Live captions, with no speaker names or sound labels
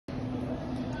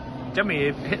Jemma,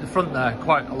 you hit the front there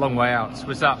quite a long way out.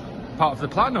 Was that part of the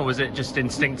plan, or was it just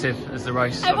instinctive as the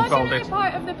race unfolded? It wasn't really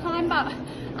part of the plan, but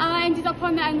I ended up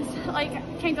on the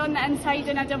kind of on the inside,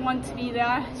 and I didn't want to be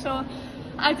there, so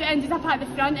I ended up at the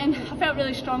front, and I felt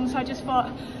really strong, so I just thought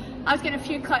I was getting a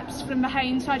few clips from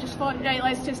behind, so I just thought, right,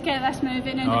 let's just get this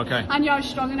moving, and I knew I was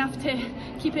strong enough to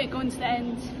keep it going to the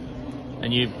end.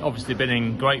 And you've obviously been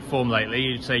in great form lately.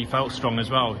 You'd say you felt strong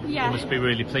as well. Yeah. You must be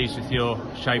really pleased with your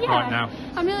shape right now.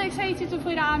 I'm really excited with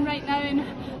where I am right now and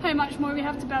how much more we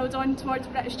have to build on towards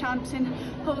British champs and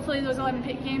hopefully those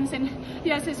Olympic Games. And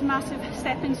yes, it's a massive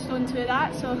stepping stone to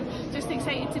that. So just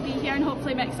excited to be here and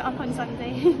hopefully mix it up on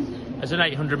Sunday. As an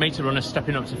 800 metre runner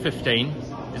stepping up to 15,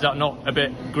 is that not a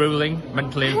bit gruelling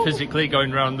mentally and physically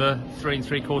going around the 3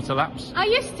 3/4 laps? I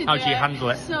used to How do you handle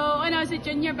it? So when I was a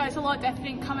junior, but it's a lot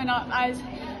different coming up as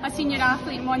a senior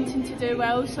athlete and wanting to do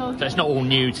well. So it's not all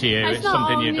new to you, it's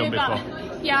something you've done before.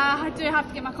 Yeah, I do have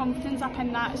to get my confidence up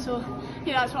in that, so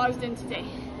yeah, that's what I was doing today.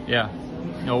 Yeah.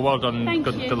 No, well done. Thank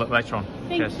Good you. luck later on.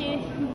 Thank you.